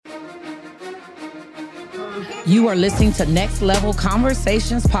You are listening to Next Level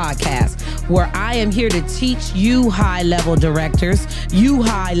Conversations podcast, where I am here to teach you high-level directors, you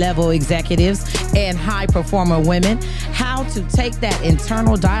high-level executives, and high-performer women how to take that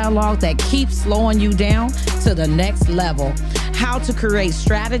internal dialogue that keeps slowing you down to the next level, how to create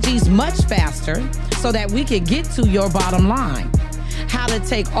strategies much faster so that we can get to your bottom line, how to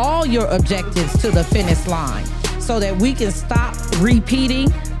take all your objectives to the finish line so that we can stop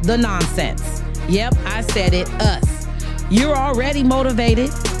repeating the nonsense. Yep, I said it, us. You're already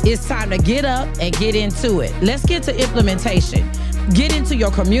motivated. It's time to get up and get into it. Let's get to implementation. Get into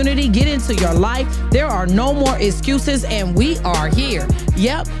your community, get into your life. There are no more excuses, and we are here.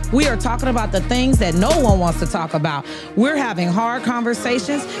 Yep, we are talking about the things that no one wants to talk about. We're having hard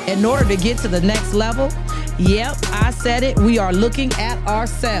conversations in order to get to the next level. Yep, I said it. We are looking at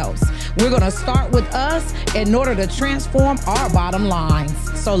ourselves. We're going to start with us in order to transform our bottom lines.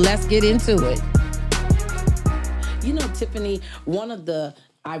 So let's get into it. You know, Tiffany, one of the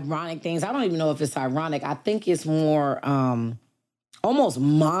ironic things, I don't even know if it's ironic. I think it's more almost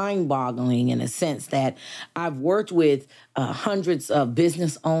mind-boggling in a sense that I've worked with hundreds of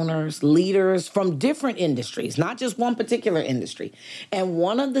business owners, leaders from different industries, not just one particular industry. And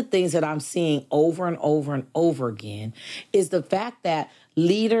one of the things that I'm seeing over and over and over again is the fact that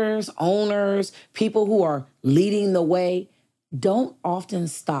leaders, owners, people who are leading the way don't often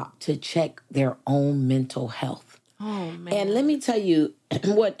stop to check their own mental health. Oh, man. And let me tell you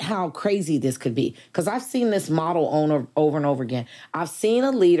how crazy this could be, because I've seen this model over and over again. I've seen a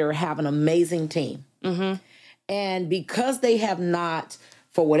leader have an amazing team. Mm-hmm. And because they have not,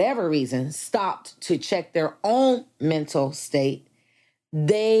 for whatever reason, stopped to check their own mental state,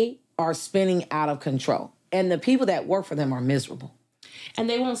 they are spinning out of control. And the people that work for them are miserable. And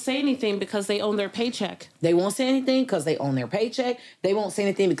they won't say anything because they own their paycheck. They won't say anything because they own their paycheck. They won't say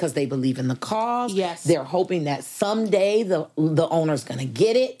anything because they believe in the cause. Yes. They're hoping that someday the owner's going to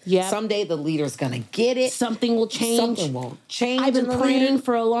get it. Yep. Someday the leader's going to get it. Something will change. Something will change. I've been praying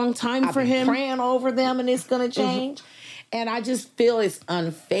for a long time for him. Praying over them, and it's going to change. Mm-hmm. And I just feel it's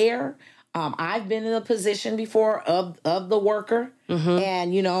unfair. I've been in a position before of the worker. Mm-hmm.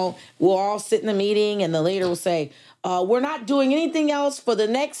 And, you know, we'll all sit in a meeting and the leader will say, we're not doing anything else for the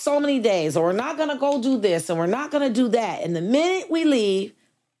next so many days, or we're not going to go do this, and we're not going to do that. And the minute we leave,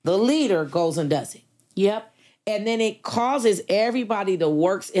 the leader goes and does it. Yep. And then it causes everybody that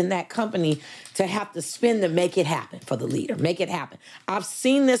works in that company to have to spend to make it happen for the leader, make it happen. I've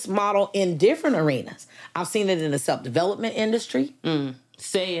seen this model in different arenas. I've seen it in the self-development industry.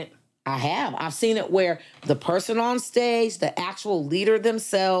 Say it. I have. I've seen it where the person on stage, the actual leader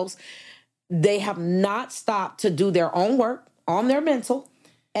themselves, they have not stopped to do their own work on their mental.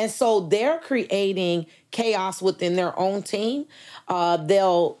 And so they're creating chaos within their own team.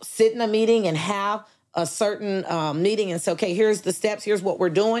 They'll sit in a meeting and have a certain meeting and say, okay, here's the steps, here's what we're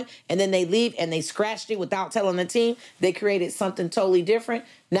doing. And then they leave and they scratched it without telling the team. They created something totally different.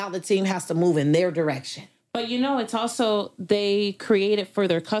 Now the team has to move in their direction. But, you know, it's also they create it for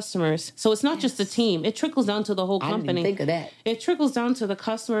their customers. So it's not just the team. It trickles down to the whole company. I didn't think of that. It trickles down to the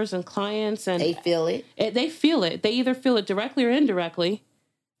customers and clients. And they feel it. They feel it. They either feel it directly or indirectly.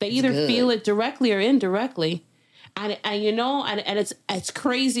 They either feel it directly or indirectly. And you know, and it's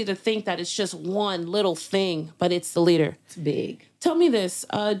crazy to think that it's just one little thing, but it's the leader. It's big. Tell me this.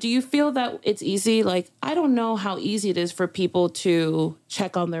 Do you feel that it's easy? Like, I don't know how easy it is for people to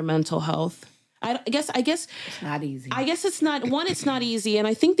check on their mental health. I guess it's not easy. I guess it's not easy. And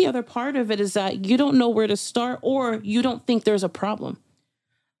I think the other part of it is that you don't know where to start, or you don't think there's a problem.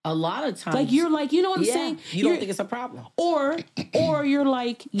 A lot of times. Like, you're like, you know what I'm saying? You don't think it's a problem. Or you're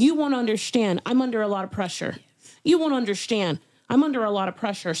like, you want to understand, I'm under a lot of pressure. Yes. You want to understand, I'm under a lot of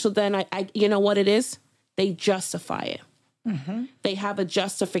pressure. So then I you know what it is? They justify it. Mm-hmm. They have a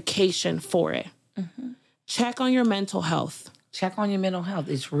justification for it. Mm-hmm. Check on your mental health. Check on your mental health.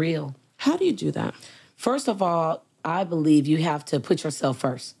 It's real. How do you do that? First of all, I believe you have to put yourself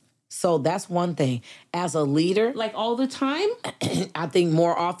first. So that's one thing. As a leader... Like all the time? I think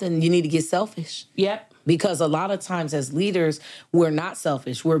more often you need to get selfish. Yep. Because a lot of times as leaders, we're not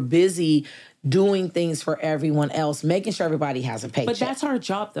selfish. We're busy doing things for everyone else, making sure everybody has a paycheck. But that's our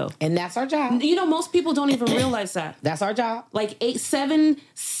job, though. And that's our job. You know, most people don't even realize that. That's our job. Like 7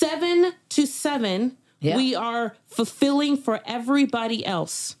 to 7, we are fulfilling for everybody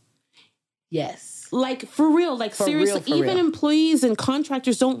else. Yes. Like, for real. Like, seriously, even employees and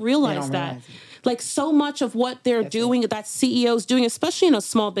contractors don't realize that. Like, so much of what they're doing, that CEO's doing, especially in a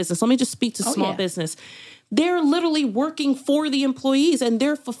small business. Let me just speak to small business. They're literally working for the employees, and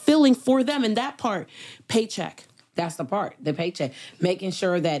they're fulfilling for them. And that part, paycheck. That's the part, the paycheck. Making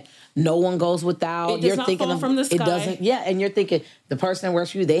sure that no one goes without. It does not fall from the sky. It doesn't, and you're thinking, the person that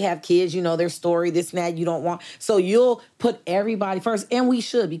works for you, they have kids, you know their story, this and that, you don't want. So you'll put everybody first, and we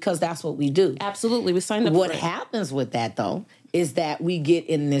should, because that's what we do. Absolutely, we signed up for it. What happens with that, though, is that we get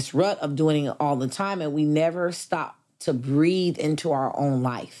in this rut of doing it all the time, and we never stop to breathe into our own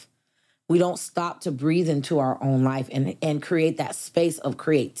life. We don't stop to breathe into our own life and create that space of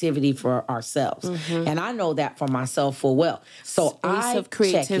creativity for ourselves. Mm-hmm. And I know that for myself full well. So space of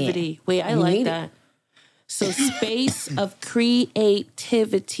creativity. Wait, I like that. So space of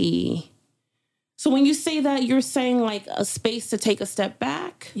creativity. So when you say that, you're saying like a space to take a step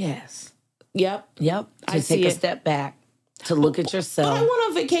back? Yes. Yep. To take a step back, to look at yourself. But I went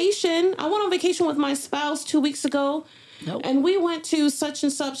on vacation. I went on vacation with my spouse 2 weeks ago. Nope. And we went to such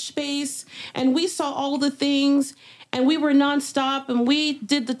and such space, and we saw all the things, and we were nonstop, and we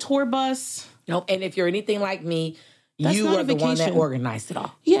did the tour bus. Nope. And if you're anything like me, you are the one that organized it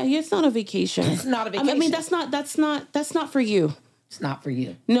all. Yeah, it's not a vacation. It's not a vacation. I mean, that's not for you. It's not for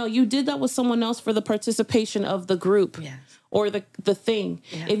you. No, you did that with someone else for the participation of the group. Yes. Or the thing.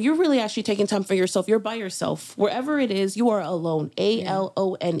 Yeah. If you're really actually taking time for yourself, you're by yourself. Wherever it is, you are alone.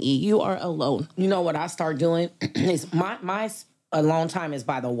 ALONE. You are alone. You know what I start doing is my alone time is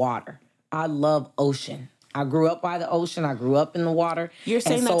by the water. I love ocean. I grew up by the ocean. I grew up in the water. You're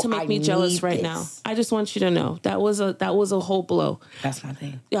saying that to make me jealous right now. I just want you to know that was a whole blow. That's my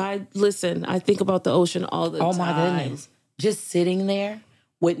thing. I think about the ocean all the time. Oh my goodness. Just sitting there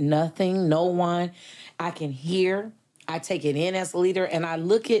with nothing, no one. I can hear. I take it in as a leader, and I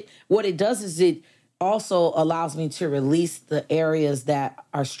look at what it does is it also allows me to release the areas that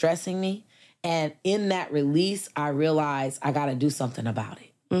are stressing me. And in that release, I realize I got to do something about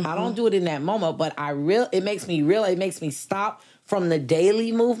it. Mm-hmm. I don't do it in that moment, but it makes me stop from the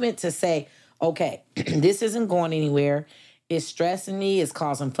daily movement to say, okay, this isn't going anywhere. It's stressing me. It's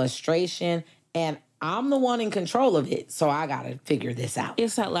causing frustration. And I'm the one in control of it. So I got to figure this out.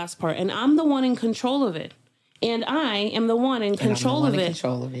 It's that last part. And I'm the one in control of it. And I am the one in control of it.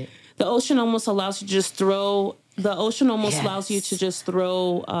 The ocean almost allows you to just throw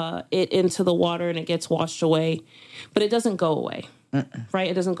it into the water and it gets washed away. But it doesn't go away,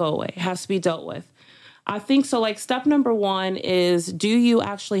 right? It doesn't go away. It has to be dealt with. I think so. Like step number 1 is, do you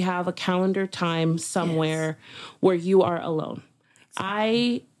actually have a calendar time somewhere where you are alone?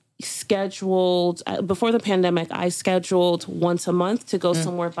 I scheduled before the pandemic, I scheduled once a month to go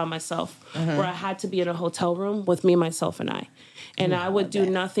somewhere by myself where I had to be in a hotel room with me, myself, and I. And I would do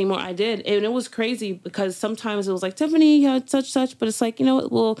nothing more. I did. And it was crazy because sometimes it was like, Tiffany, such, but it's like, you know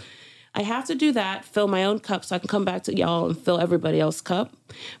what? Well, I have to do that, fill my own cup so I can come back to y'all and fill everybody else's cup.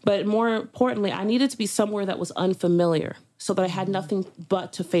 But more importantly, I needed to be somewhere that was unfamiliar so that I had nothing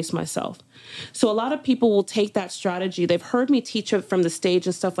but to face myself. So a lot of people will take that strategy. They've heard me teach it from the stage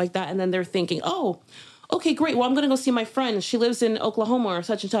and stuff like that. And then they're thinking, oh, okay, great. Well, I'm going to go see my friend. She lives in Oklahoma or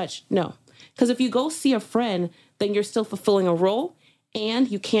such and such. No, because if you go see a friend, then you're still fulfilling a role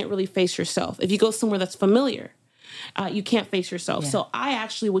and you can't really face yourself. If you go somewhere that's familiar, you can't face yourself. Yeah. So I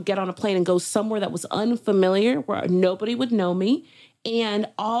actually would get on a plane and go somewhere that was unfamiliar where nobody would know me. And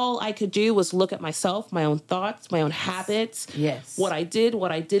all I could do was look at myself, my own thoughts, my own habits, what I did,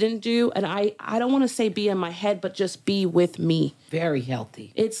 what I didn't do. And I don't want to say be in my head, but just be with me. Very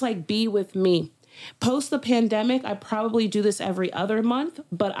healthy. It's like be with me. Post the pandemic, I probably do this every other month,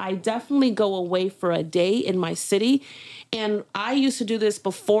 but I definitely go away for a day in my city. And I used to do this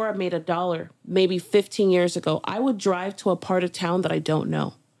before I made $1, maybe 15 years ago. I would drive to a part of town that I don't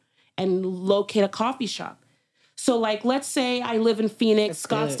know and locate a coffee shop. So like, let's say I live in Phoenix,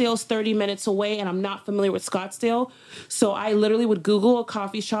 Scottsdale's 30 minutes away, and I'm not familiar with Scottsdale. So I literally would Google a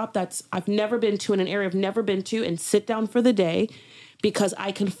coffee shop I've never been to, in an area I've never been to, and sit down for the day because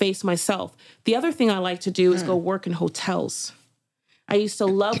I can face myself. The other thing I like to do is go work in hotels. I used to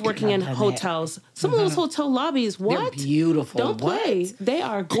love working in hotels. Some of those hotel lobbies, what? They're beautiful. Don't play. They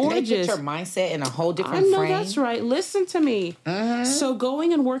are gorgeous. They put your mindset in a whole different frame. I know, that's right. Listen to me. So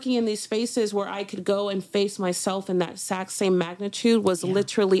going and working in these spaces where I could go and face myself in that exact same magnitude was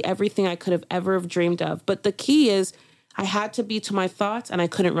literally everything I could have ever have dreamed of. But the key is I had to be to my thoughts and I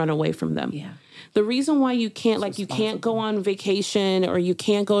couldn't run away from them. Yeah. The reason why you can't, you can't go on vacation or you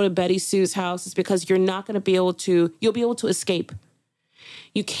can't go to Betty Sue's house is because you're not going to be able to, you'll be able to escape.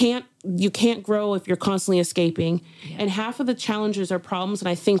 You can't grow if you're constantly escaping. Yeah. And half of the challenges are problems. And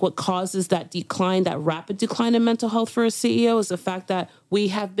I think what causes that decline, that rapid decline in mental health for a CEO is the fact that we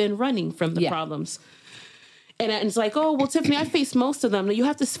have been running from the problems. And it's like, oh, well, Tiffany, I faced most of them. No, you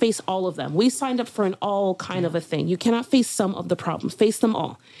have to face all of them. We signed up for an all kind of a thing. You cannot face some of the problems. Face them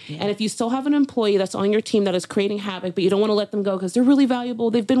all. Yeah. And if you still have an employee that's on your team that is creating havoc, but you don't want to let them go because they're really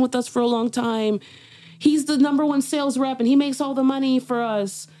valuable, they've been with us for a long time, he's the number one sales rep and he makes all the money for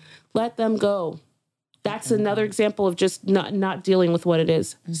us, let them go. That's another example of just not dealing with what it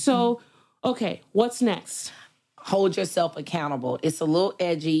is. Mm-hmm. So, okay, what's next? Hold yourself accountable. It's a little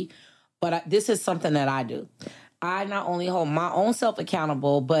edgy, but this is something that I do. I not only hold my own self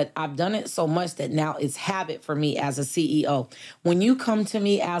accountable, but I've done it so much that now it's habit for me as a CEO. When you come to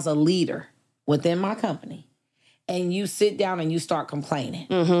me as a leader within my company and you sit down and you start complaining,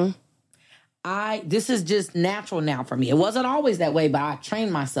 this is just natural now for me. It wasn't always that way, but I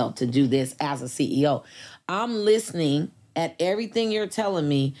trained myself to do this as a CEO. I'm listening at everything you're telling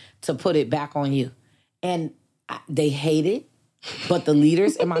me to put it back on you. And they hate it. But the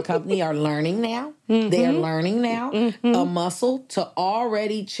leaders in my company are learning now. They're learning now a muscle to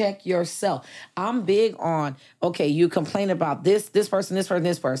already check yourself. I'm big on, okay, you complain about this person, this person,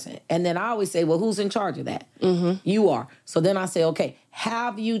 this person. And then I always say, well, who's in charge of that? You are. So then I say, okay,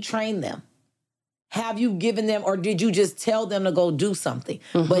 have you trained them? Have you given them, or did you just tell them to go do something?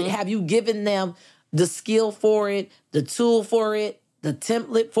 But have you given them the skill for it, the tool for it, the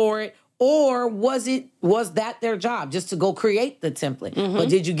template for it? Or was that their job, just to go create the template? But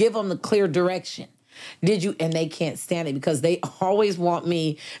did you give them the clear direction? Did you? And they can't stand it because they always want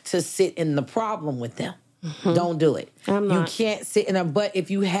me to sit in the problem with them. Don't do it. I'm not. You can't sit in but if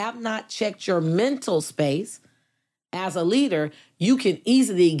you have not checked your mental space as a leader, you can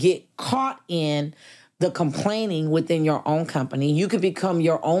easily get caught in the complaining within your own company. You could become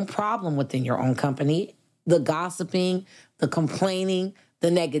your own problem within your own company, the gossiping, the complaining, the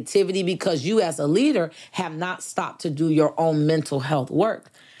negativity, because you as a leader have not stopped to do your own mental health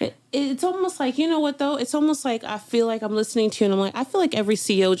work. It's almost like, you know what, though? It's almost like I feel like I'm listening to you and I'm like, I feel like every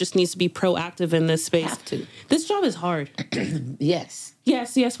CEO just needs to be proactive in this space. Have to. This job is hard. Yes.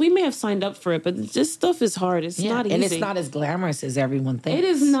 Yes. We may have signed up for it, but this stuff is hard. It's not easy. And it's not as glamorous as everyone thinks. It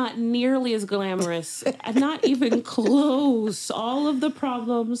is not nearly as glamorous. Not even close. All of the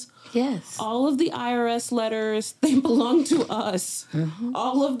problems. Yes. All of the IRS letters, they belong to us.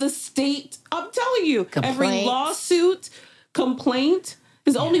 All of the state, I'm telling you, every lawsuit, complaint,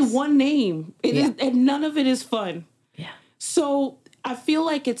 there's only one name. It is, and none of it is fun. Yeah. So I feel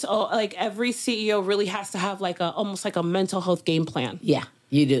like it's like every CEO really has to have like almost like a mental health game plan. Yeah,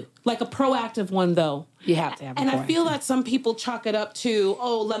 you do. Like a proactive one, though. You have to have and I feel that some people chalk it up to,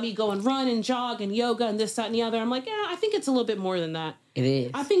 oh, let me go and run and jog and yoga and this, that, and the other. I'm like, yeah, I think it's a little bit more than that. It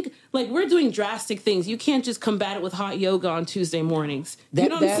is. I think, like, we're doing drastic things. You can't just combat it with hot yoga on Tuesday mornings. You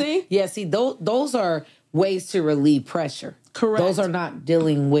know what I'm saying? Yeah, see, those are ways to relieve pressure. Correct. Those are not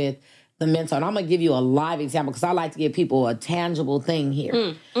dealing with the mental. And I'm going to give you a live example because I like to give people a tangible thing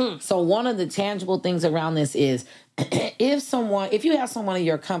here. So one of the tangible things around this is if you have someone in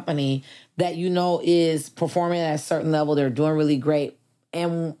your company that you know is performing at a certain level, they're doing really great,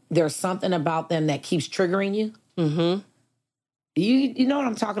 and there's something about them that keeps triggering you. You know what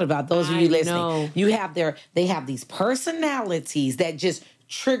I'm talking about. Those of you listening, they have these personalities that just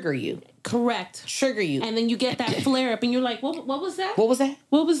trigger you. Correct. Trigger you. And then you get that flare up and you're like, what was that? What was that?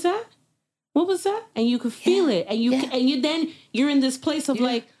 What was that? What was that? And you can feel it. And you're in this place of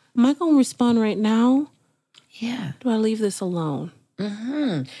like, am I going to respond right now? Yeah. Do I leave this alone?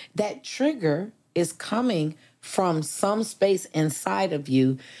 That trigger is coming from some space inside of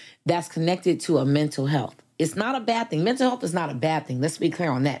you that's connected to a mental health. It's not a bad thing. Mental health is not a bad thing. Let's be clear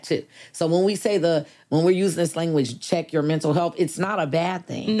on that too. So when we say when we're using this language, check your mental health, it's not a bad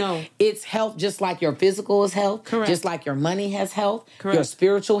thing. No. It's health just like your physical is health. Correct. Just like your money has health. Correct. Your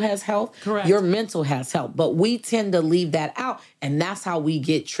spiritual has health. Correct. Your mental has health. But we tend to leave that out, and that's how we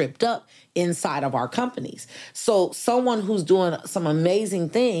get tripped up inside of our companies. So someone who's doing some amazing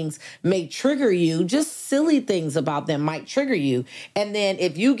things may trigger you. Just silly things about them might trigger you. And then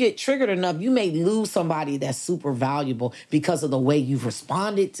if you get triggered enough, you may lose somebody that's super valuable because of the way you've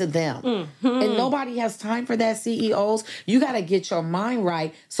responded to them. And nobody has time for that, CEOs. You got to get your mind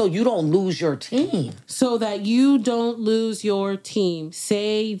right so you don't lose your team. So that you don't lose your team.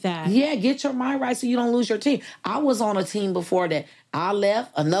 Say that. Yeah, get your mind right so you don't lose your team. I was on a team before that. I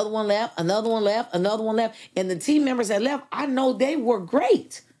left, another one left, another one left, another one left. And the team members that left, I know they were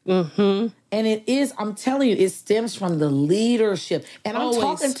great. And it is, I'm telling you, it stems from the leadership. And I'm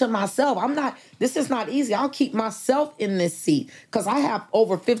talking to myself. This is not easy. I'll keep myself in this seat because I have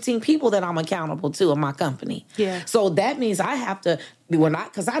over 15 people that I'm accountable to in my company. Yeah. So that means I have to,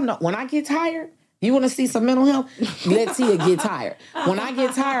 because I know when I get tired, You want to see some mental health? Let's see it get tired. When I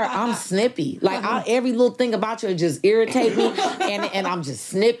get tired, I'm snippy. Like every little thing about you just irritate me, and I'm just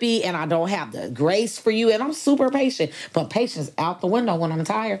snippy, and I don't have the grace for you, and I'm super patient. But patience out the window when I'm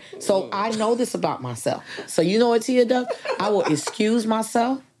tired. So I know this about myself. So you know what, Tia does? I will excuse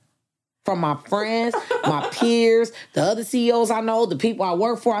myself from my friends, my peers, the other CEOs I know, the people I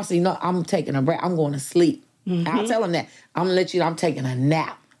work for. I say, no, I'm taking a break. I'm going to sleep. I'll tell them that. I'm going to let you know I'm taking a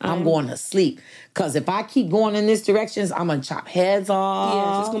nap. I'm going to sleep. Because if I keep going in this direction, I'm going to chop heads off.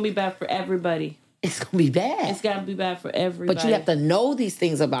 Yes, it's going to be bad for everybody. It's going to be bad. It's got to be bad for everybody. But you have to know these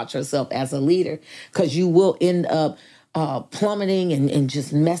things about yourself as a leader, because you will end up plummeting and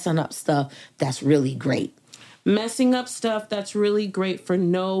just messing up stuff that's really great. Messing up stuff that's really great for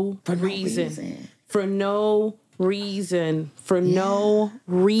no reason. For no reason. For no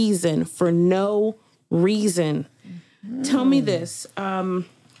reason. For no reason. Tell me this.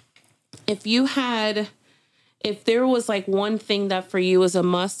 If there was like one thing that for you was a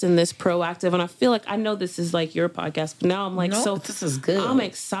must in this proactive, and I feel like I know this is like your podcast, but now I'm like, so this is good. I'm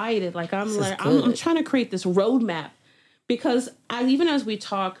excited. Like I'm trying to create this roadmap, because even as we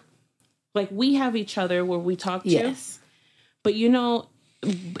talk, like we have each other where we talk to. Yes. But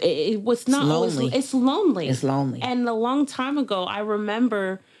it was not lonely. It's lonely. It's lonely. And a long time ago, I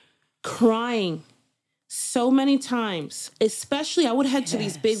remember crying so many times, especially I would head to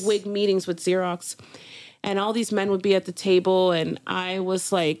these big wig meetings with Xerox, and all these men would be at the table, and I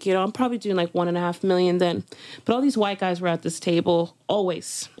was like, I'm probably doing like 1.5 million then, but all these white guys were at this table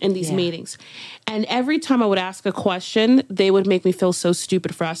always in these meetings. And every time I would ask a question, they would make me feel so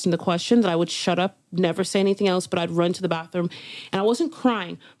stupid for asking the question that I would shut up, never say anything else, but I'd run to the bathroom. And I wasn't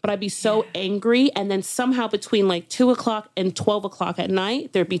crying, but I'd be so angry. And then somehow between like 2 o'clock and 12 o'clock at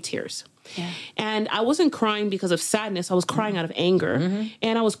night, there'd be tears. Yeah. And I wasn't crying because of sadness. I was crying out of anger.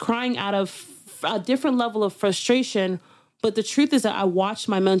 And I was crying out of a different level of frustration. But the truth is that I watched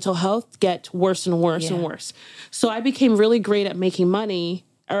my mental health get worse and worse and worse. So I became really great at making money,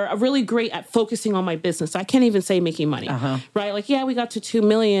 or really great at focusing on my business. I can't even say making money, right? Like, we got to 2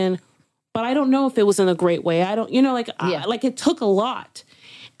 million, but I don't know if it was in a great way. I don't, like it took a lot.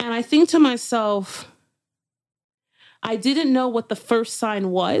 And I think to myself, I didn't know what the first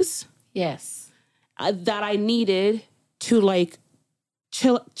sign was. Yes. That I needed to like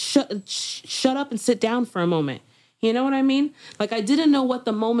shut up and sit down for a moment. You know what I mean? Like I didn't know what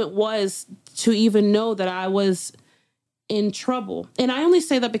the moment was to even know that I was in trouble. And I only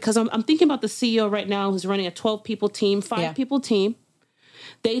say that because I'm thinking about the CEO right now who's running a 12-people team, 5-people team.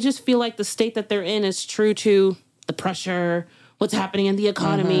 They just feel like the state that they're in is true to the pressure, what's happening in the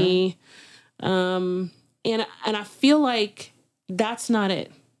economy. And I feel like that's not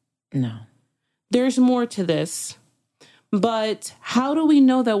it. No. There's more to this. But how do we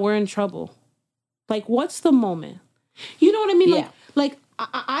know that we're in trouble? Like, what's the moment? You know what I mean? Yeah. Like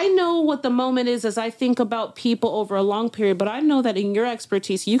I know what the moment is as I think about people over a long period, but I know that in your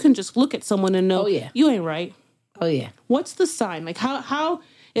expertise, you can just look at someone and know, you ain't right. Oh, yeah. What's the sign? Like, how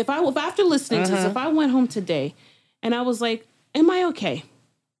if after listening to this, if I went home today and I was like, am I okay?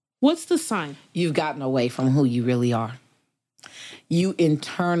 What's the sign? You've gotten away from who you really are. You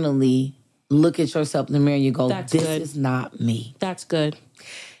internally look at yourself in the mirror and you go, this is not me. That's good.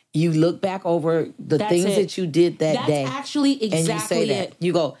 You look back over the things that you did that day. That's actually exactly it.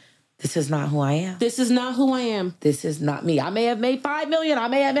 You go, this is not who I am. This is not who I am. This is not me. I may have made 5 million. I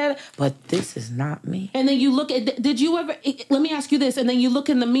may have made, but this is not me. And then you look at, did you ever, let me ask you this. And then you look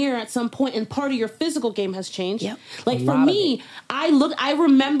in the mirror at some point and part of your physical game has changed. Yep. Like for me, I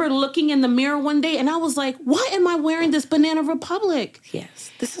remember looking in the mirror one day and I was like, why am I wearing this Banana Republic? Yes.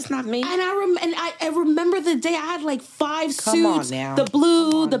 This is not me. And I remember the day I had like 5 suits, the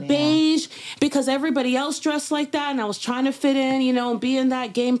blue, the beige, because everybody else dressed like that. And I was trying to fit in, and be in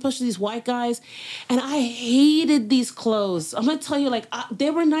that game, pushing these white guys. And I hated these clothes. I'm going to tell you, like, they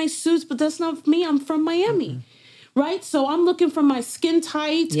were nice suits, but that's not me. I'm from Miami. Right? So I'm looking for my skin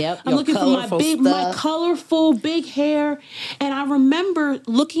tight. Yep. I'm looking for my colorful big hair. And I remember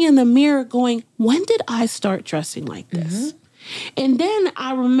looking in the mirror going, when did I start dressing like this? And then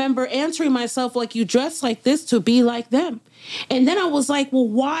I remember answering myself, like, you dress like this to be like them. And then I was like, well,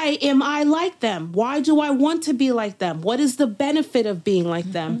 why am I like them? Why do I want to be like them? What is the benefit of being like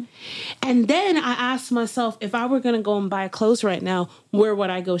them? And then I asked myself, if I were going to go and buy clothes right now, where would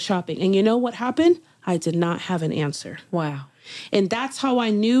I go shopping? And you know what happened? I did not have an answer. Wow. And that's how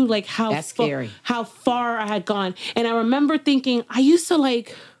I knew, like, how far I had gone. And I remember thinking, I used to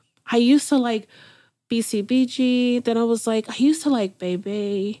like BCBG. Then I was like, I used to like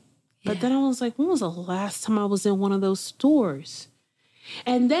Baby. But then I was like, when was the last time I was in one of those stores?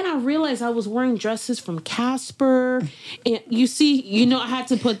 And then I realized I was wearing dresses from Casper. And I had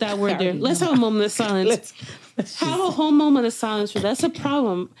to put that word there. Let's have a moment of silence. Have a whole moment of silence for that. That's a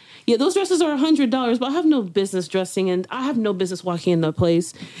problem. Yeah, those dresses are $100, but I have no business dressing and I have no business walking in the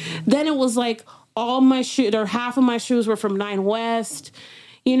place. Then it was like all my shoes, or half of my shoes were from 9 West.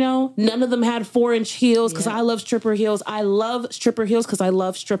 None of them had 4-inch heels because I love stripper heels. I love stripper heels because I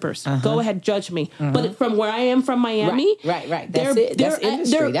love strippers. Go ahead, judge me. But from where I am, from Miami, right. That's it. That's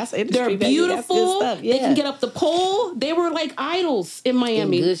industry. That's industry. They're beautiful. That's good stuff. Yeah. They can get up the pole. They were like idols in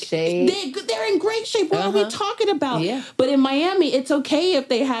Miami. In good shape. They're in great shape. What are we talking about? Yeah. But in Miami, it's okay if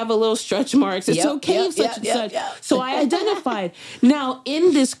they have a little stretch marks. It's okay if such and such. So I identified. Now,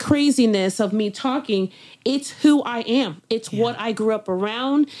 in this craziness of me talking, it's who I am. It's what I grew up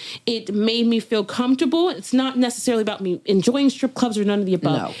around. It made me feel comfortable. It's not necessarily about me enjoying strip clubs or none of the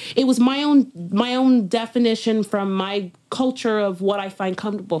above. No. It was my own definition from my culture of what I find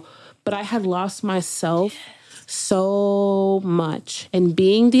comfortable. But I had lost myself so much. And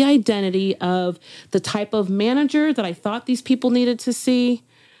being the identity of the type of manager that I thought these people needed to see,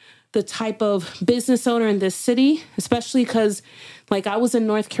 the type of business owner in this city, especially because I was in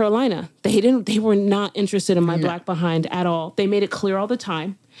North Carolina. They were not interested in my black behind at all. They made it clear all the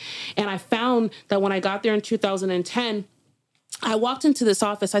time. And I found that when I got there in 2010, I walked into this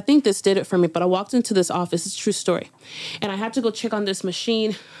office. I think this did it for me, but I walked into this office. It's a true story. And I had to go check on this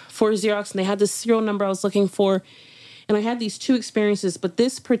machine for Xerox, and they had this serial number I was looking for. And I had these 2 experiences, but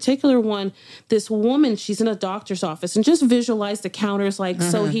this particular one, this woman, she's in a doctor's office, and just visualize the counters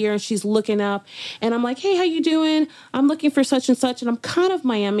so here, and she's looking up, and I'm like, hey, how you doing? I'm looking for such and such, and I'm kind of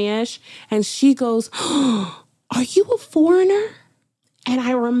Miami-ish. And she goes, oh, are you a foreigner? And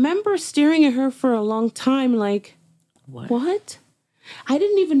I remember staring at her for a long time, like, what? I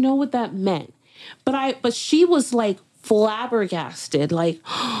didn't even know what that meant. But she was like flabbergasted,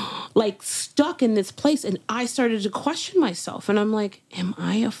 like stuck in this place. And I started to question myself. And I'm like, am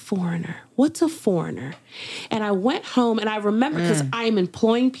I a foreigner? What's a foreigner? And I went home, and I remember, because I'm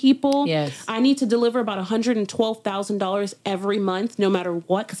employing people. Yes. I need to deliver about $112,000 every month, no matter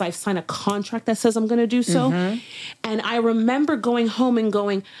what, because I've signed a contract that says I'm going to do so. And I remember going home and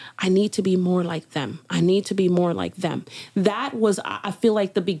going, I need to be more like them. I need to be more like them. That was, I feel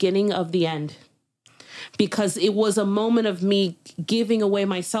like, the beginning of the end. Because it was a moment of me giving away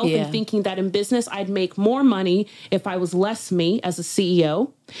myself and thinking that in business I'd make more money if I was less me as a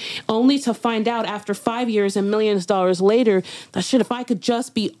CEO, only to find out after 5 years and millions of dollars later that if I could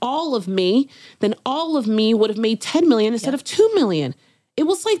just be all of me, then all of me would have made 10 million instead of 2 million. It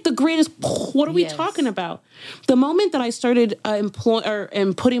was like the greatest, what are we talking about? The moment that I started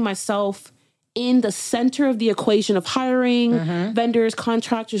putting myself in the center of the equation of hiring vendors,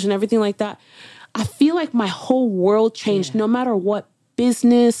 contractors, and everything like that, I feel like my whole world changed, no matter what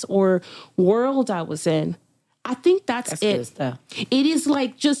business or world I was in. I think that's it. Good stuff. It is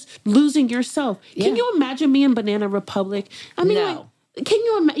like just losing yourself. Yeah. Can you imagine me in Banana Republic? I mean, can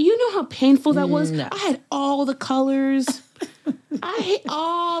you imagine? You know how painful that was? No. I had all the colors. I hate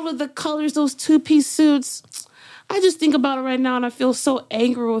all of the colors, those 2-piece suits. I just think about it right now, and I feel so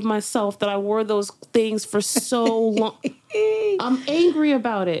angry with myself that I wore those things for so long. I'm angry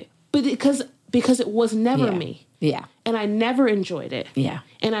about it, but because it was never me. Yeah. And I never enjoyed it. Yeah.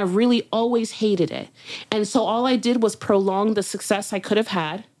 And I really always hated it. And so all I did was prolong the success I could have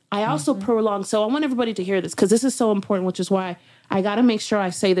had. I also prolonged. So I want everybody to hear this, because this is so important, which is why I got to make sure I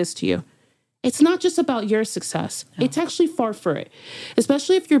say this to you. It's not just about your success. No. It's actually far for it,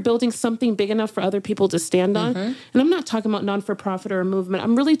 especially if you're building something big enough for other people to stand on. And I'm not talking about non-for-profit or a movement.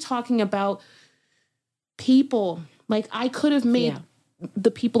 I'm really talking about people. Like, I could have made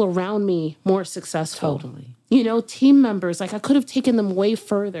the people around me more successful. Totally. You know, team members, like I could have taken them way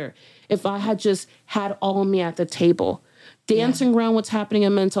further if I had just had all of me at the table, dancing around what's happening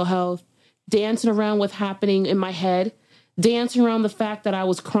in mental health, dancing around what's happening in my head, dancing around the fact that I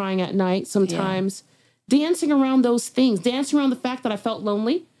was crying at night sometimes, dancing around those things, dancing around the fact that I felt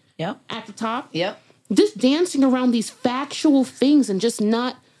lonely at the top. Just dancing around these factual things and just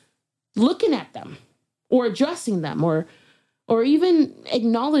not looking at them or addressing them or even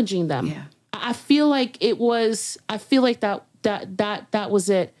acknowledging them. Yeah. I feel like that was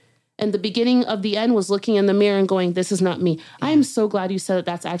it. And the beginning of the end was looking in the mirror and going, this is not me. Yeah. I am so glad you said that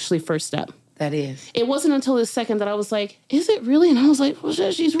that's actually first step. That is. It wasn't until the second that I was like, is it really? And I was like, well,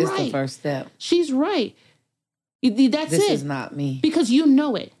 she's right. It's the first step. She's right. That's it. This is not me. Because you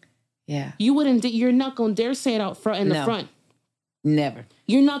know it. Yeah. You're not going to dare say it out front in the front. Never.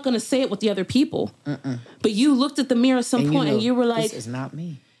 You're not going to say it with the other people. But you looked at the mirror at some point and you were like, this is not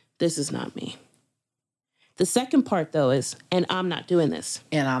me. This is not me. The second part, though, is, and I'm not doing this.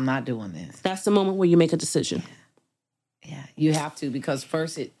 And I'm not doing this. That's the moment where you make a decision. Yeah, you have to, because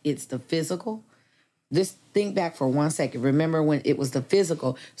first it's the physical. Just think back for 1 second. Remember when it was the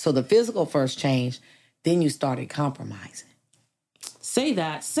physical. So the physical first changed, then you started compromising. Say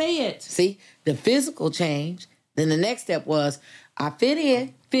that. Say it. See, the physical changed. Then the next step was, I fit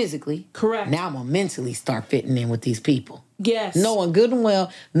in physically. Correct. Now I'm going to mentally start fitting in with these people. Yes. Knowing good and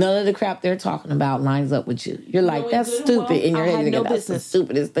well, none of the crap they're talking about lines up with you. You're like, that's stupid. In your head, you're like, that's the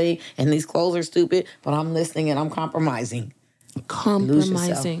stupidest thing. And these clothes are stupid, but I'm listening and I'm compromising.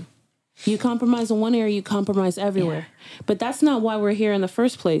 Compromising. You compromise in one area, you compromise everywhere. Yeah. But that's not why we're here in the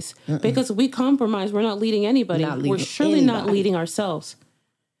first place. Because we compromise, we're not leading anybody. We're surely not leading ourselves.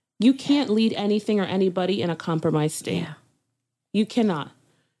 You can't lead anything or anybody in a compromised state. Yeah. You cannot.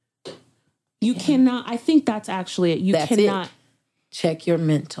 You cannot. I think that's actually it. You cannot. Check your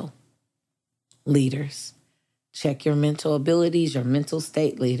mental, leaders. Check your mental abilities, your mental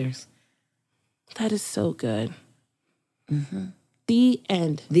state, leaders. That is so good. Mm-hmm. The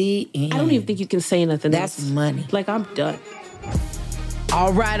end. The end. I don't even think you can say nothing else. That's money. Like, I'm done.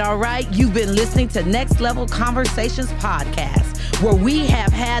 All right. You've been listening to Next Level Conversations podcast, where we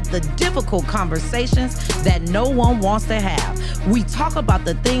have had the difficult conversations that no one wants to have. We talk about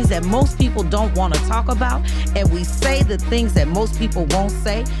the things that most people don't want to talk about, and we say the things that most people won't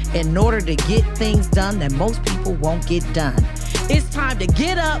say in order to get things done that most people won't get done. It's time to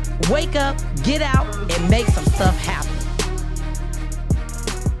get up, wake up, get out, and make some stuff happen.